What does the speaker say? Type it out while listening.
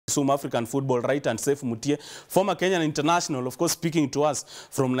African football, right, and Seif Mutie, former Kenyan international, of course, speaking to us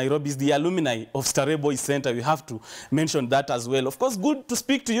from Nairobi, is the alumni of Starehe Boys Center. We have to mention that as well. Of course, good to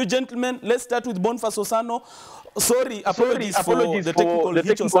speak to you, gentlemen. Let's start with Bonface Osano. Sorry, apologies for the technical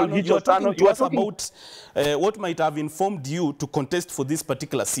hitch, Osano. You are talking to us about what might have informed you to contest for this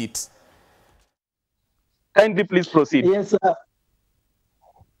particular seat. Kindly, please proceed. Yes,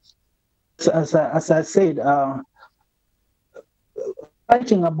 as I said,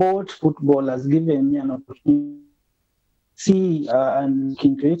 writing about football has given me an opportunity to see and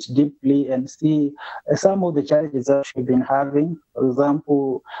into it deeply and see some of the challenges that we've been having. For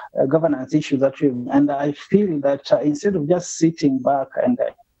example, governance issues that and I feel that instead of just sitting back and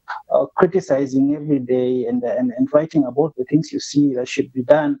criticizing every day and writing about the things you see that should be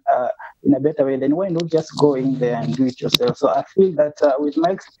done in a better way, then why not just go in there and do it yourself? So I feel that with my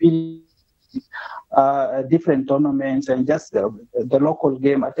experience, different tournaments and just the local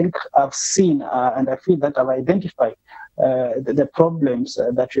game, I think I've seen and I feel that I've identified the problems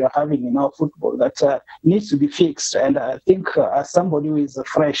that we are having in our football that needs to be fixed. And I think as somebody who is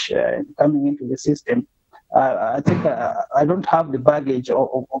fresh coming into the system, I think I don't have the baggage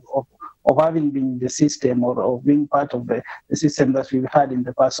of having been in the system or of being part of the system that we've had in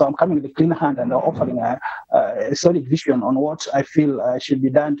the past. So I'm coming with a clean hand and offering a solid vision on what I feel should be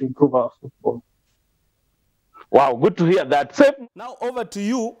done to improve our football. Wow, good to hear that. Now over to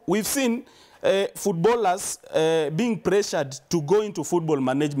you. We've seen footballers being pressured to go into football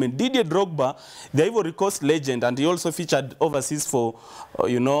management. Didier Drogba, the Ivory Coast legend, and he also featured overseas for,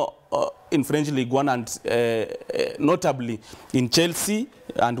 in French League One and notably in Chelsea,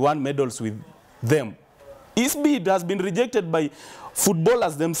 and won medals with them. His bid has been rejected by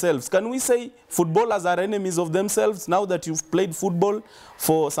footballers themselves. Can we say footballers are enemies of themselves now that you've played football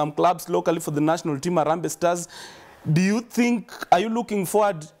for some clubs locally for the national team, Harambee Stars? Do you think, are you looking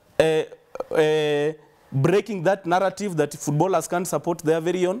forward breaking that narrative that footballers can't support their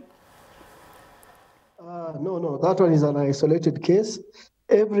very own? No, that one is an isolated case.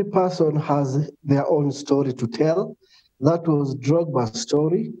 Every person has their own story to tell. That was Drogba's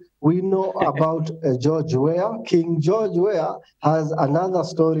story. We know about George Weah. King George Weah has another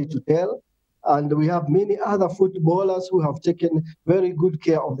story to tell. And we have many other footballers who have taken very good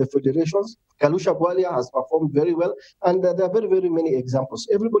care of the federations. Kalusha Bwalia has performed very well. And there are very, very many examples.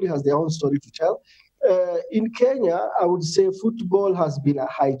 Everybody has their own story to tell. In Kenya, I would say football has been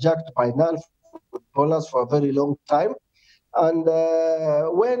hijacked by non-footballers for a very long time. And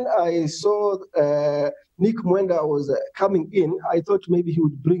when I saw Nick Mwenda was coming in, I thought maybe he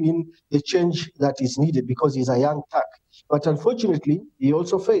would bring in the change that is needed because he's a young tack. But unfortunately, he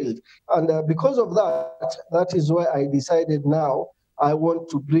also failed. And because of that, that is why I decided now I want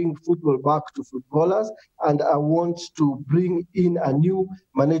to bring football back to footballers, and I want to bring in a new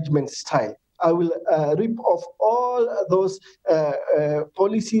management style. I will rip off all those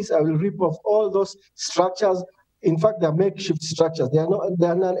policies. I will rip off all those structures. In fact, they're makeshift structures. They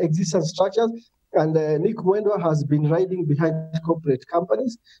are non-existent structures. And Nick Mwendwa has been riding behind corporate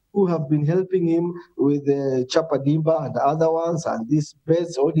companies who have been helping him with Chapadimba and other ones, and these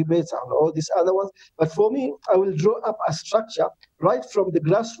beds, Odibets, and all these other ones. But for me, I will draw up a structure right from the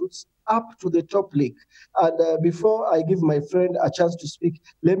grassroots up to the top league. And before I give my friend a chance to speak,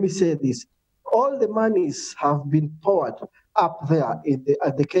 let me say this. All the monies have been poured up there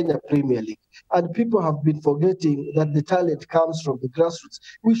at the Kenya Premier League. And people have been forgetting that the talent comes from the grassroots.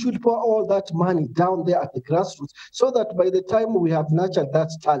 We should pour all that money down there at the grassroots so that by the time we have nurtured that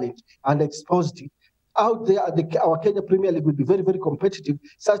talent and exposed it, out there at our Kenya Premier League will be very, very competitive,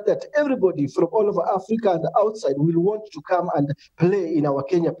 such that everybody from all over Africa and outside will want to come and play in our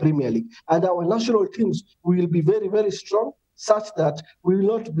Kenya Premier League. And our national teams will be very, very strong, such that we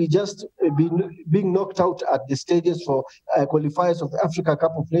will not be just being knocked out at the stages for qualifiers of the Africa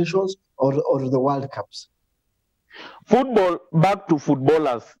Cup of Nations or the World Cups. Football, back to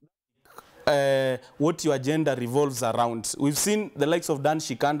footballers. What your agenda revolves around. We've seen the likes of Dan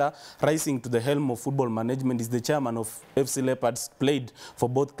Shikanda rising to the helm of football management. He's the chairman of FC Leopards, played for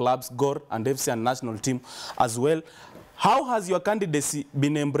both clubs, Gor and FC and national team as well. How has your candidacy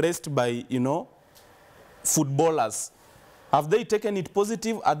been embraced by, footballers? Have they taken it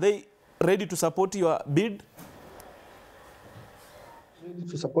positive? Are they ready to support your bid? Ready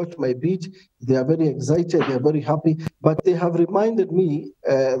to support my bid. They are very excited. They are very happy. But they have reminded me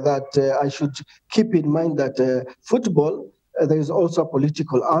that I should keep in mind that football, there is also a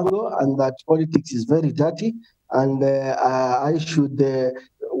political angle, and that politics is very dirty. And I should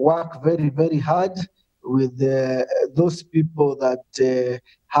work very, very hard with those people that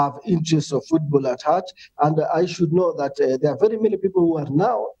have interests of football at heart. And I should know that there are very many people who are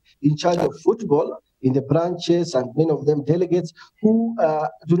now in charge of football in the branches, and many of them delegates who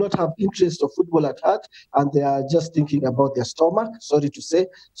do not have interest of football at heart, and they are just thinking about their stomach, sorry to say.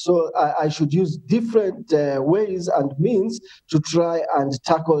 So I should use different ways and means to try and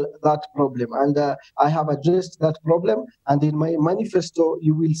tackle that problem. And I have addressed that problem, and in my manifesto,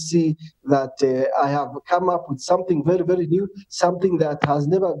 you will see that I have come up with something very, very new, something that has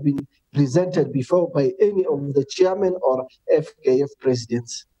never been presented before by any of the chairmen or FKF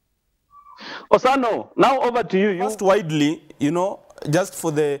presidents. Osano, now over to you. Most widely, you know, just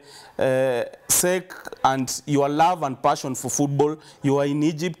for the sake and your love and passion for football, you are in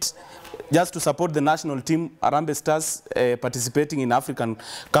Egypt just to support the national team, Harambee Stars, participating in African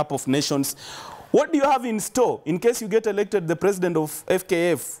Cup of Nations. What do you have in store in case you get elected the president of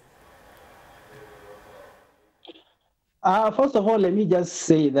FKF? First of all, let me just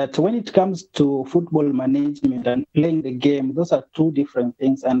say that when it comes to football management and playing the game, those are two different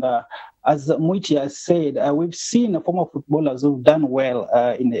things. And as Mutie has said, we've seen former footballers who've done well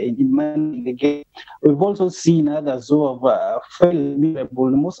in managing the game. We've also seen others who have failed miserable.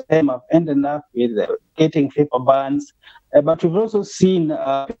 Most of them have ended up with getting paper bans. But we've also seen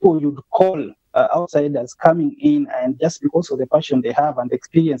people you'd call outsiders coming in, and just because of the passion they have and the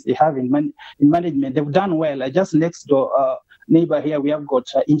experience they have in management, they've done well. Just next door neighbor here, we have got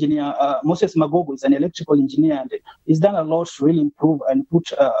engineer Moses Magogo is an electrical engineer, and he's done a lot to really improve and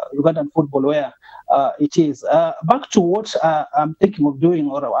put Ugandan football where it is. Back to what I'm thinking of doing,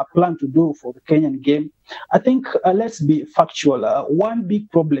 or I plan to do for the Kenyan game, I think let's be factual. One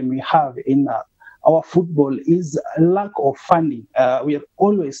big problem we have in our football is lack of funding. We are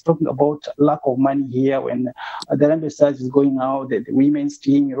always talking about lack of money here. When the Harambee Stars is going out, the women's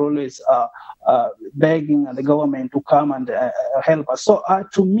team are always begging the government to come and help us. So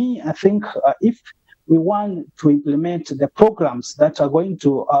to me, I think if we want to implement the programs that are going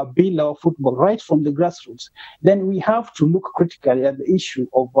to build our football right from the grassroots, then we have to look critically at the issue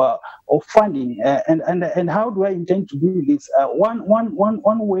of funding. And how do I intend to do this? One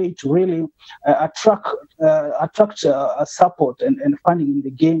way to really attract support and funding in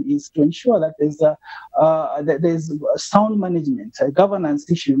the game is to ensure that there's sound management, governance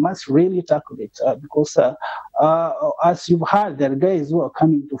issue. We must really tackle it because as you've heard, there are guys who are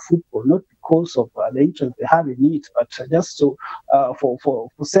coming to football not because of the interest they have in it, but just to for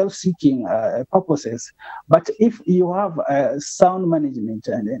self-seeking purposes. But if you have sound management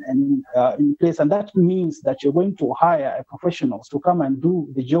and in place, and that means that you're going to hire professionals to come and do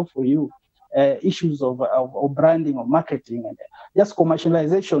the job for you. Issues of branding or marketing and just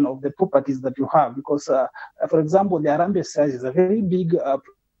commercialization of the properties that you have, because for example, the Harambee Stars is a very big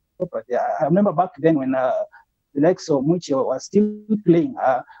property. I remember back then when the likes of Mutie was still playing.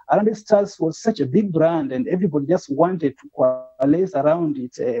 Harambee Stars was such a big brand, and everybody just wanted to coalesce around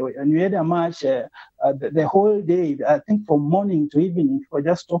it. And we had a match the whole day, I think from morning to evening, we're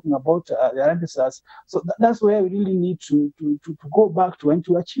just talking about the Harambee Stars. So that's where we really need to go back to, and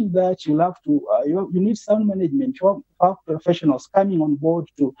to achieve that, you'll have to you need sound management. You have professionals coming on board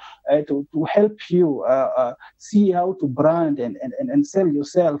to help you see how to brand and sell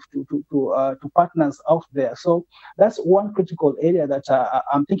yourself to partners out there. So that's one critical area that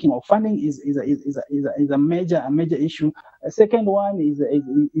I'm thinking of. Funding is a major issue. A second one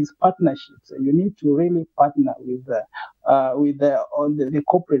is partnerships. You need to really partner with the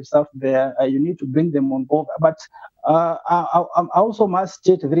corporates out there. You need to bring them on board. But I also must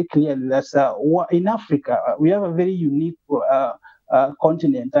state very clearly that in Africa we have a very unique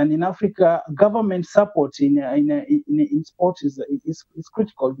continent, and in Africa, government support in sports is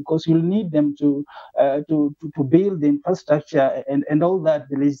critical, because you'll need them to build the infrastructure and all that,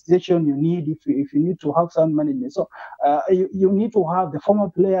 the legislation you need if you need to have sound management. So you need to have the former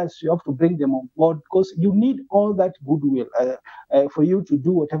players. You have to bring them on board, because you need all that goodwill for you to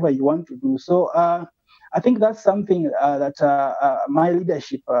do whatever you want to do. So I think that's something that my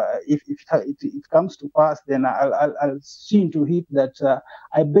leadership, if it comes to pass, then I'll see to it that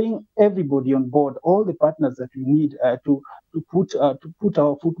I bring everybody on board, all the partners that we need to put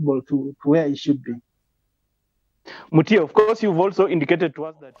our football to where it should be. Mutie, of course, you've also indicated to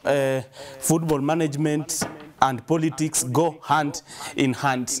us that football management and politics go hand in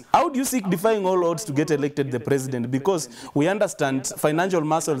hand. How do you seek defying all odds to get elected the president? Because we understand financial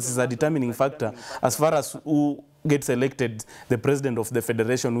muscles is a determining factor as far as who gets elected the president of the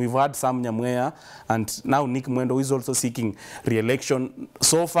federation. We've had Sam Nyamweya and now Nick Mwendo, who is also seeking re-election.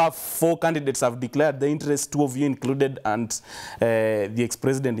 So far, 4 candidates have declared the interest, 2 of you included, and the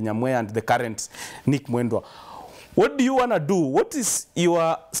ex-president Nyamweya and the current Nick Mwendo. What do you want to do? What is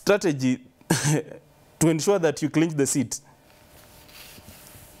your strategy to ensure that you clinch the seat?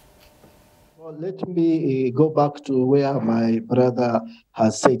 Well, let me go back to where my brother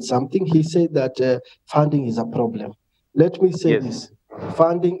has said something. He said that funding is a problem. Let me say this.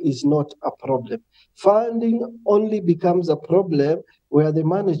 Funding is not a problem. Funding only becomes a problem where the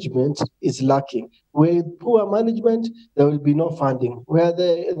management is lacking. With poor management, there will be no funding. Where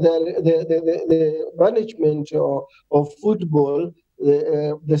the management of football,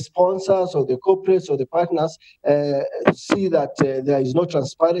 the sponsors or the corporates or the partners see that there is no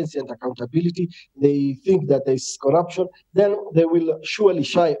transparency and accountability, they think that there is corruption, then they will surely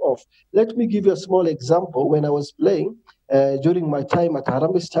shy off. Let me give you a small example. When I was playing, during my time at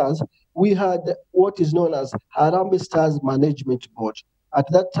Harambee Stars, we had what is known as Harambee Stars Management Board. At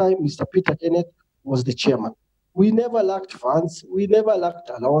that time, Mr. Peter Kenneth was the chairman. We never lacked funds, we never lacked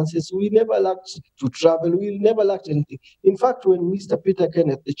allowances, we never lacked to travel, we never lacked anything. In fact, when Mr. Peter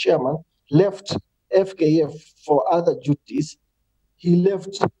Kenneth, the chairman, left FKF for other duties, he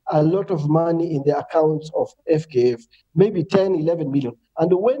left a lot of money in the accounts of FKF, maybe 10, 11 million.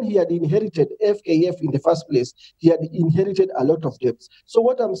 And when he had inherited FKF in the first place, he had inherited a lot of debts. So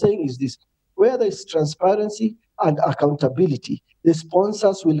what I'm saying is this: where there is transparency and accountability, the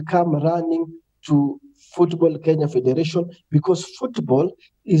sponsors will come running to Football Kenya Federation, because football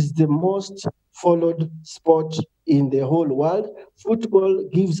is the most followed sport in the whole world. Football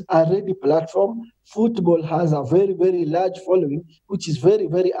gives a ready platform. Football has a very, very large following, which is very,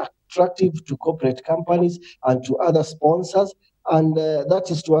 very attractive to corporate companies and to other sponsors. And that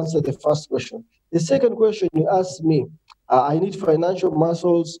is to answer the first question. The second question you asked me, I need financial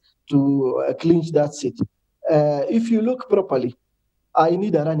muscles to clinch that seat. If you look properly, I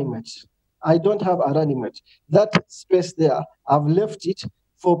need a running mate. I don't have a running mate. That space there, I've left it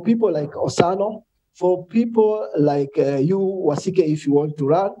for people like Osano, for people like you, Wasike, if you want to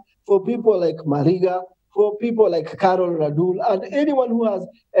run, for people like Mariga, for people like Carol Radul, and anyone who has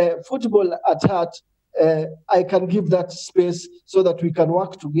football at heart. I can give that space so that we can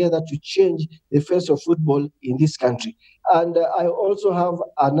work together to change the face of football in this country. And I also have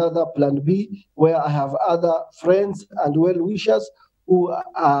another plan B, where I have other friends and well-wishers who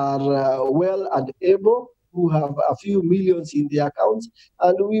are well and able, who have a few millions in their accounts,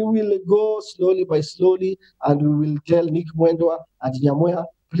 and we will go slowly by slowly, and we will tell Nick Mwendwa and Nyamoya,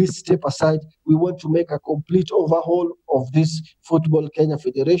 please step aside. We want to make a complete overhaul of this Football Kenya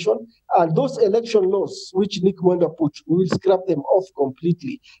Federation. And those election laws which Nick Mwendwa put, we will scrap them off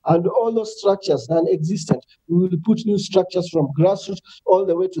completely. And all those structures, non-existent, we will put new structures from grassroots all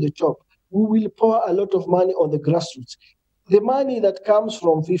the way to the top. We will pour a lot of money on the grassroots. The money that comes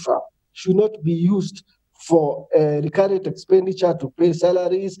from FIFA should not be used for recurrent expenditure to pay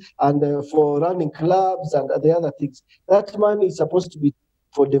salaries and for running clubs and the other things. That money is supposed to be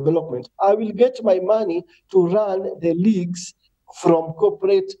for development. I will get my money to run the leagues from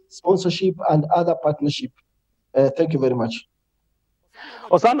corporate sponsorship and other partnership. Thank you very much.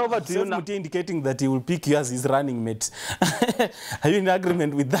 Osano, over to you now. Mutie indicating that he will pick you as his running mate. Are you in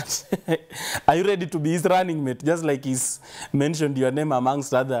agreement with that? Are you ready to be his running mate? Just like he's mentioned your name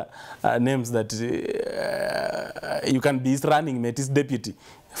amongst other names that you can be his running mate, his deputy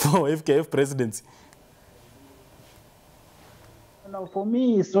for FKF presidency. No, for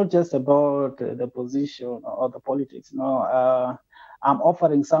me, it's not just about the position or the politics. No, I'm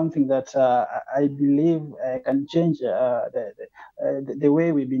offering something that I believe can change the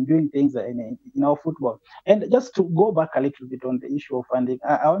way we've been doing things in our football. And just to go back a little bit on the issue of funding,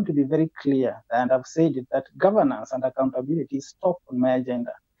 I want to be very clear, and I've said it, that governance and accountability is top on my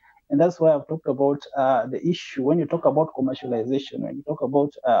agenda. And that's why I've talked about the issue. When you talk about commercialization, when you talk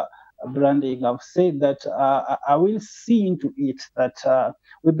about branding, I've said that I will see into it that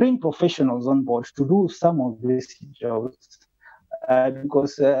we bring professionals on board to do some of these jobs.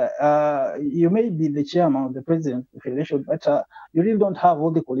 Because you may be the chairman or the president of the federation, but you really don't have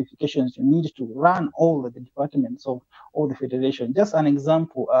all the qualifications you need to run all the departments of all the federation. Just an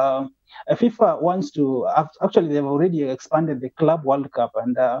example, FIFA wants to, actually they've already expanded the Club World Cup,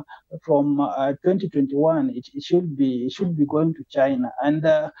 and from 2021 it should be going to China. And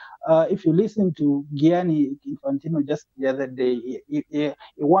if you listen to Gianni Infantino just the other day, he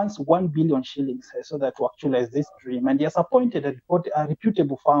wants 1 billion shillings so that to actualize this dream, and he has appointed a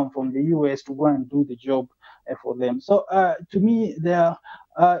reputable firm from the US to go and do the job for them. So to me,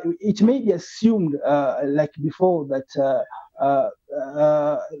 it may be assumed like before that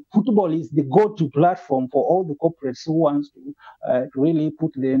football is the go-to platform for all the corporates who want to really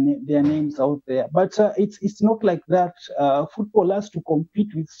put their names out there. But it's not like that. Football has to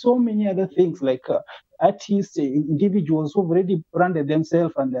compete with so many other things like artists, individuals who've already branded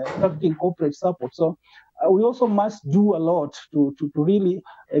themselves and attracting corporate support. So we also must do a lot to really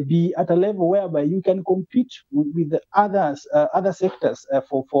be at a level whereby you can compete with the other sectors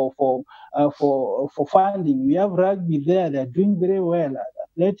for funding. We have rugby there; they're doing very well.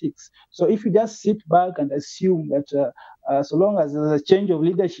 Athletics. So if you just sit back and assume that so long as there's a change of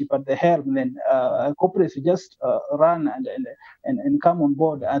leadership at the helm, then corporates will just run and come on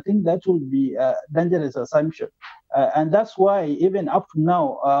board, I think that will be a dangerous assumption. And that's why even up to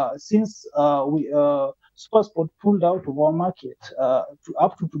now, since we Supersport pulled out of our market,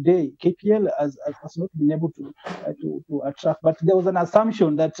 up to today, KPL has not been able to attract. But there was an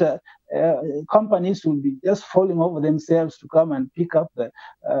assumption that companies will be just falling over themselves to come and pick up the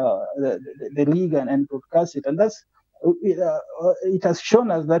league and broadcast it. And that's it has shown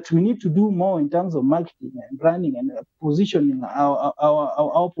us that we need to do more in terms of marketing and branding and positioning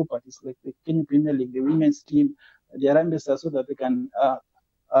our properties, like the Kenya Premier League, the women's team, the Arambesa, so that they can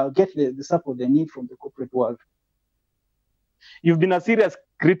get the support they need from the corporate world. You've been a serious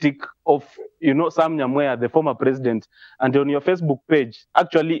critic of, Sam Nyamweya, the former president, and on your Facebook page,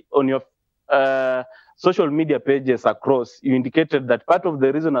 actually on your social media pages across, you indicated that part of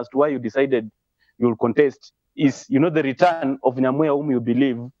the reason as to why you decided you'll contest is, the return of Nyamweya, whom you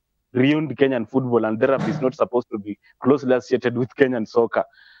believe ruined Kenyan football and therefore is not supposed to be closely associated with Kenyan soccer.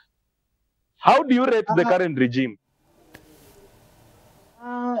 How do you rate the current regime?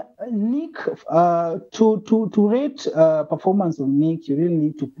 Nick, to rate performance of Nick, you really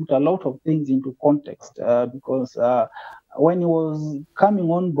need to put a lot of things into context because when he was coming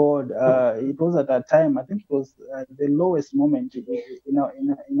on board, it was at a time, I think it was the lowest moment in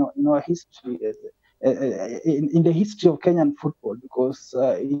our history, in the history of Kenyan football, because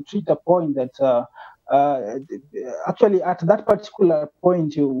it reached a point that actually at that particular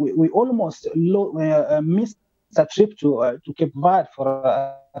point, we almost missed a trip to Cape Verde for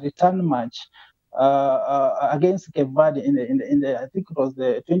a return match against Cape Verde in the I think it was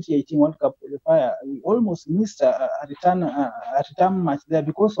the 2018 World Cup qualifier. We almost missed a return match there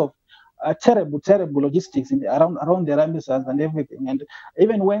because of terrible logistics around the Rambisas and everything. And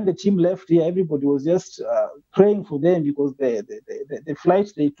even when the team left here, everybody was just praying for them because the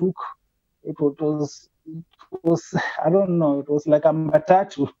flight they took, it was I don't know, it was like a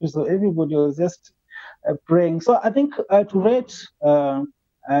matatu. So everybody was just praying. So I think to rate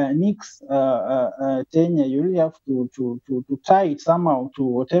Nick's tenure, you really have to tie it somehow to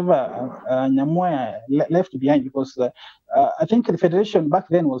whatever Nyamweya left behind, because I think the federation back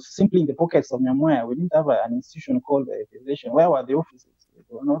then was simply in the pockets of Nyamweya. We didn't have an institution called the federation. Where were the offices?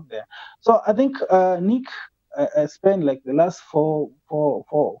 They were not there. So I think Nick spent like the last four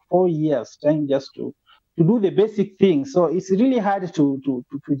years trying just to do the basic things. So it's really hard to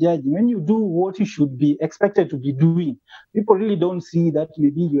judge. When you do what you should be expected to be doing, people really don't see that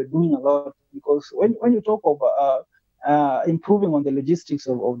maybe you're doing a lot, because when you talk of improving on the logistics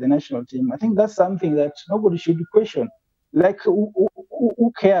of the national team, I think that's something that nobody should question. Like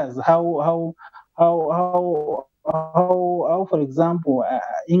who cares how for example,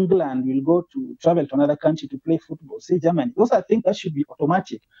 England will travel to another country to play football, say Germany. Those, I think that should be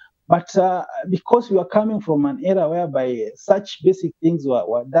automatic. But because we are coming from an era whereby such basic things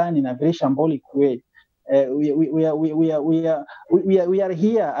were done in a very shambolic way, we are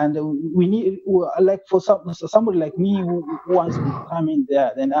here, and we need, like for somebody like me who wants to come in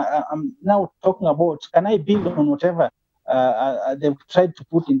there, then I'm now talking about, can I build on whatever they've tried to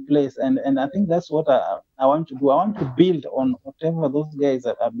put in place, and I think that's what I want to do. I want to build on whatever those guys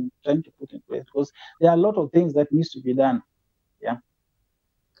have been trying to put in place, because there are a lot of things that needs to be done. Yeah.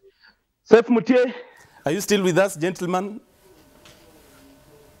 Seif Mutie, are you still with us, gentlemen?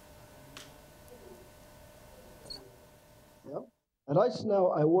 Yeah. Right now,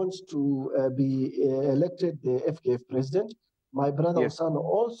 I want to be elected the FKF president. My brother Osano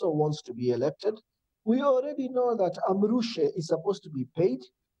also wants to be elected. We already know that Amrushe is supposed to be paid.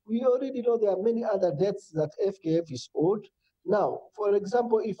 We already know there are many other debts that FKF is owed. Now, for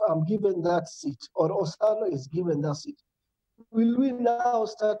example, if I'm given that seat, or Osano is given that seat, will we now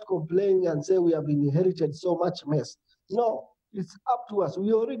start complaining and say we have inherited so much mess? No, it's up to us.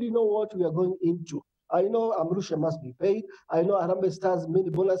 We already know what we are going into. I know Amrushe must be paid. I know Harambee Stars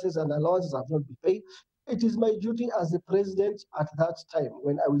many bonuses and allowances have not been paid. It is my duty as the president at that time,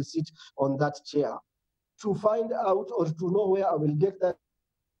 when I will sit on that chair, to find out or to know where I will get that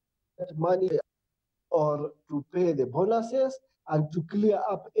money. or to pay the bonuses and to clear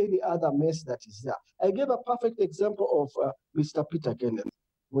up any other mess that is there. I gave a perfect example of Mr. Peter Kenneth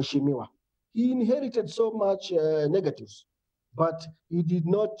Mheshimiwa. He inherited so much negatives, but he did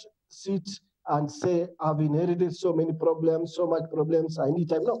not sit and say, I've inherited so many problems, so much problems, I need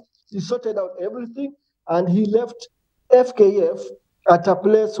time. No, he sorted out everything and he left FKF at a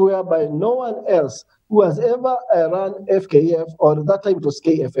place whereby no one else who has ever run FKF, or that time it was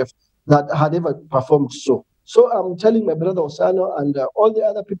KFF, that had ever performed so. So I'm telling my brother Osano and all the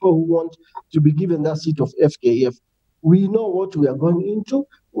other people who want to be given that seat of FKF, we know what we are going into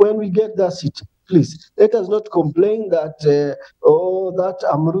when we get that seat. Please, let us not complain that, that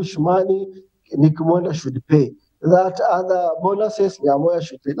Amrush money, Nick Mwenda should pay. That other bonuses, Nyamoya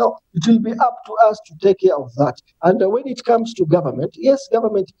should pay. No, it will be up to us to take care of that. And when it comes to government, yes,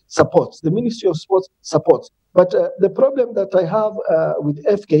 government supports. The Ministry of Sports supports. But the problem that I have with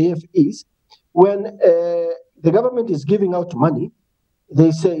FKF is when the government is giving out money,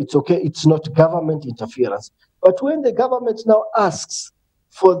 they say it's okay, it's not government interference. But when the government now asks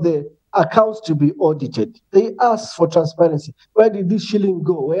for the accounts to be audited, they ask for transparency. Where did this shilling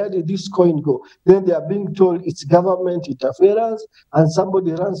go? Where did this coin go? Then they are being told it's government interference, and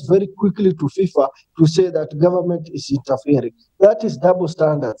somebody runs very quickly to FIFA to say that government is interfering. That is double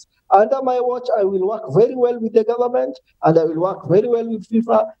standards. Under my watch, I will work very well with the government, and I will work very well with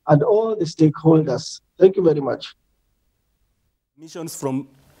FIFA and all the stakeholders. Thank you very much. Missions from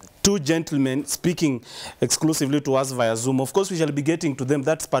two gentlemen speaking exclusively to us via Zoom. Of course, we shall be getting to them.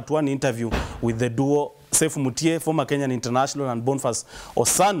 That's part one interview with the duo Seif Mutie, former Kenyan international, and Bonface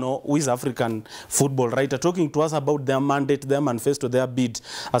Osano, who is African football writer, talking to us about their mandate, their manifesto, their bid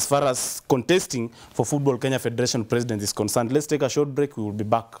as far as contesting for Football Kenya Federation president is concerned. Let's take a short break. We will be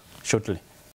back shortly.